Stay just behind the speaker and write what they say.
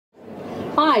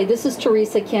Hi, this is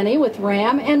Teresa Kinney with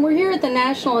RAM, and we're here at the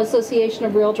National Association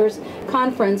of Realtors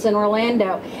Conference in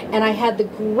Orlando. And I had the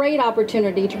great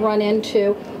opportunity to run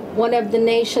into one of the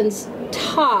nation's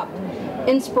top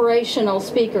inspirational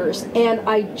speakers, and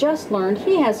I just learned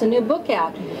he has a new book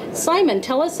out. Simon,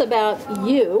 tell us about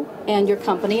you and your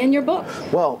company and your book.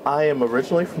 Well, I am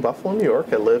originally from Buffalo, New York.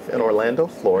 I live in Orlando,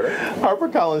 Florida.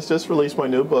 HarperCollins just released my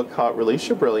new book called Release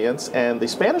Your Brilliance, and the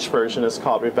Spanish version is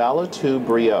called Revela tu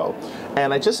Brillo.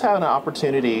 And I just had an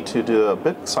opportunity to do a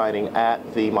book signing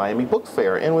at the Miami Book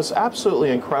Fair, and it was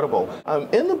absolutely incredible.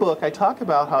 In the book, I talk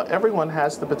about how everyone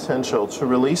has the potential to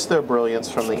release their brilliance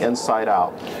from the inside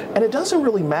out. And it doesn't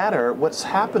really matter what's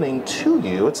happening to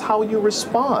you, it's how you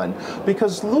respond.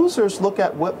 Because losers look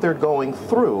at what they're going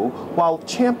through, while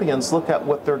champions look at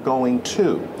what they're going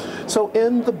to. So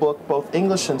in the book, both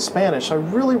English and Spanish, I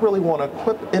really want to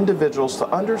equip individuals to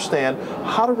understand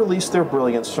how to release their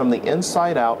brilliance from the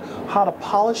inside out, how to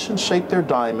polish and shape their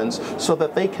diamonds so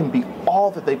that they can be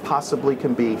all that they possibly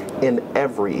can be in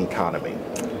every economy.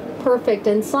 Perfect.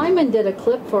 And Simon did a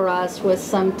clip for us with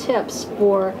some tips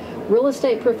for real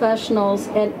estate professionals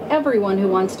and everyone who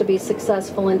wants to be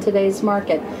successful in today's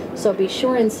market. So be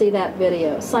sure and see that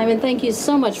video. Simon, thank you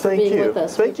so much for being with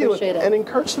us. Thank you. Appreciate it. And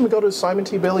encourage them to go to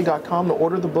simontbailey.com to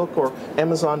order the book, or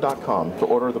Amazon.com to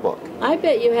order the book. I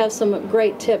bet you have some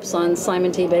great tips on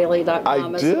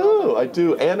simontbailey.com as well. I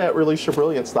do. And at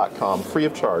releaseyourbrilliance.com, free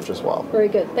of charge as well. Very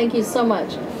good. Thank you so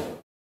much.